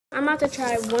I'm about to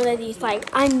try one of these. Like,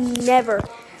 I never,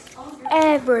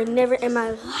 ever, never in my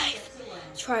life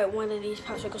tried one of these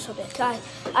popsicles so bad. Guys,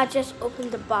 I just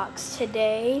opened the box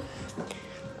today.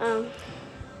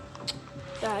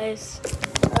 Guys,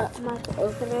 I'm about to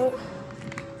open it.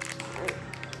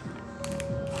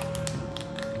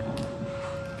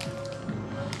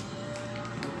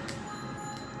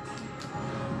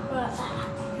 But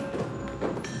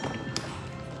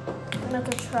I'm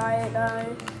about to try it,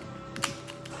 guys.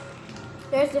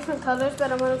 There's different colors, but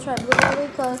I'm gonna try blue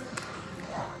because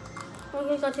I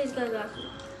think it tastes good, guys.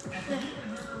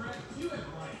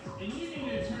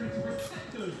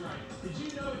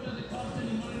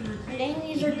 I think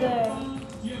these are good.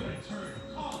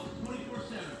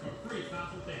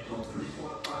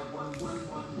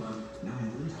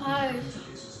 Guys,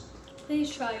 please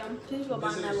try them. Please go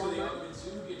buy that one.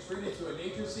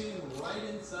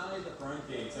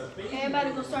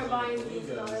 Everybody go start buying these,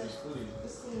 guys.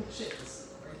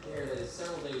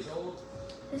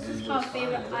 This is called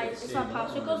favorite ice. It's not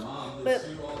popsicles, but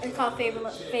it's called flavor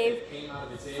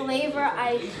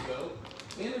ice.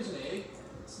 And there's an egg.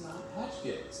 It's not hatched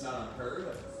yet. It's not unheard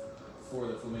of for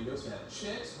the flamingos to have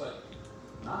chicks, but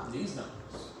not in these numbers.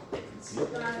 See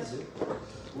what that is it?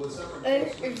 Well,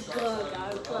 It is good,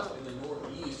 guys. In the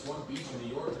Northeast, one beach in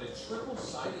New York had a triple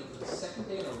sighting for the second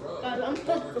day in a row. Guys, I'm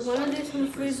putting one of these in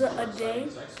the freezer a day.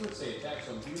 Experts say attacks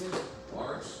on humans,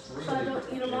 large, So I don't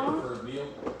eat them all.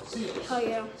 Seals. Oh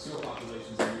yeah. Seal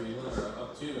populations in New England are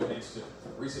up to thanks to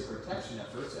recent protection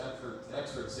efforts.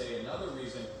 Experts say another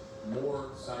reason more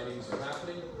sightings are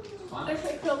happening. I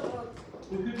should kill one.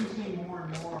 We could be seeing more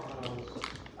and more of those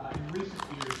in recent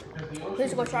years because the ocean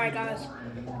Please go try it, guys.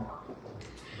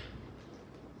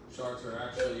 Sharks are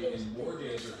actually in more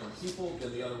danger from people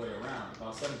than the other way around.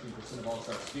 About 17% of all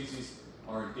shark species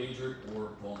are endangered or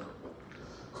vulnerable.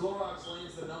 Clorox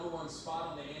lands the #1 spot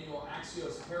on the annual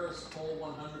Axios Harris Poll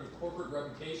 100 of corporate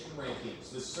reputation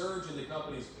rankings. The surge in the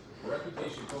company's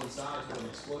reputation coincides with an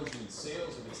explosion in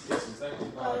sales of its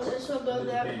disinfectant products under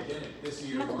the pandemic. This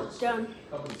year marks the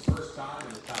company's first time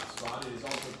in the top spot. It is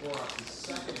also Clorox's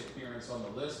second appearance on the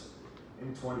list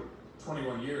in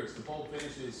 21 years. The poll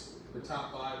finishes the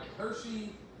top 5: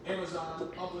 Hershey, Amazon,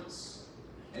 Publix,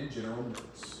 and General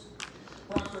Mills.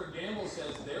 Procter & Gamble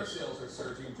says their sales are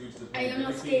surging due to the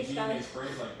pandemic. P&G makes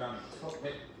brands like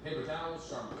paper towels,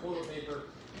 Charmin toilet paper,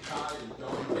 Tide, and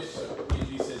Dawn dish soap.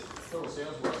 P&G says total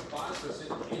sales were up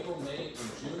 5% in April, May,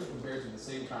 and June compared to the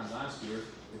same time last year.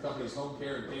 The company's home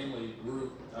care and family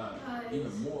grew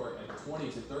even more at 20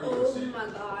 to 30%. Oh my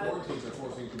God. Quarantines are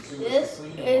forcing consumers This to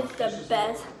clean is the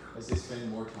best. as they spend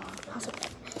more time at home.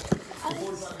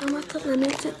 I'm going to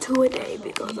limit it to 2 a day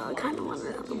because I kind of want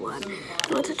another one.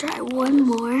 I'm going to try one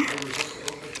more,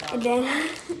 and then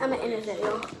I'm going to end this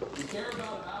video. You care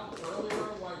about how early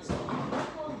our lights are.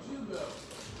 How would you go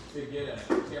to get a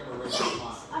camera ready to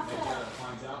mine? Make sure it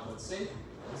finds out what's safe.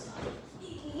 It's not.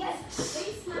 Yes,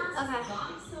 face mask,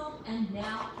 body soap, and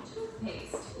now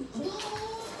toothpaste.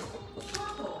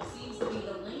 Charcoal seems to be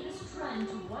the latest trend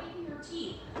to whiten your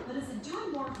teeth, but is it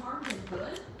doing more harm than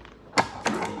good?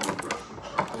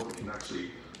 Charcoal can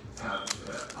actually have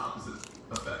an opposite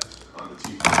effect on the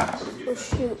teeth. Oh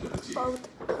shoot.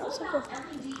 What about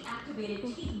LED activated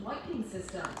teeth whitening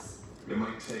systems? It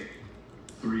might take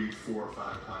 3, 4,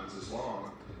 5 times as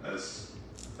long as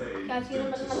a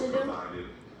dentist provided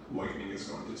whitening is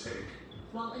going to take.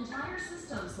 While entire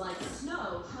systems like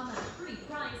Snow come at a pretty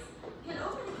price, can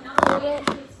over-the-counter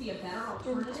kits be a better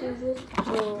alternative?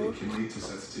 They can lead to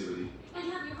sensitivity. And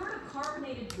have you heard of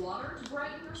carbonated water to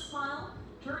brighten your smile?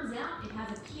 Turns out it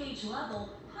has a pH level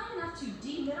high enough to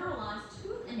demineralize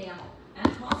tooth enamel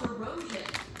and cause erosion.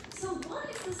 So what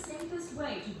is the safest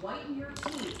way to whiten your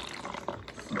teeth?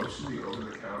 Most of the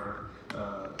over-the-counter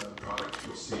products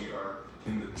you'll see are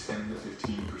in the 10 to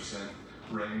 15%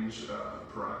 range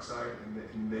peroxide,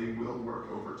 and they will work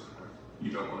over time.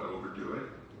 You don't want to overdo it.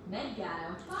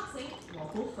 Medgado, toxic,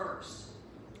 local first.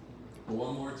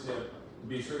 One more tip.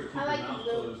 Be sure to keep your mouth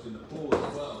closed in the pool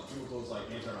as well. Chemicals like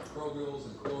antimicrobials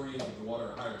and chlorine give the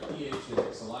water a higher pH than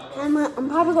your saliva. I'm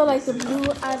probably going to like the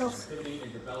blue idol.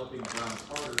 And developing brown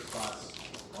tartar spots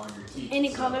on your teeth.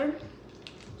 Any color?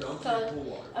 Don't drink pool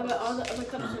water. I mean, all the other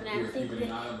colors are nasty.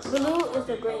 Blue is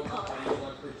a great color.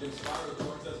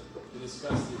 To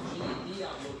discuss the GDP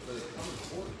outlook for the coming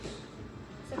quarters.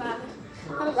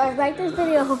 So guys, like this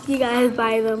video. Hope you guys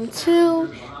buy them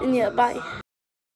too. And yeah, bye.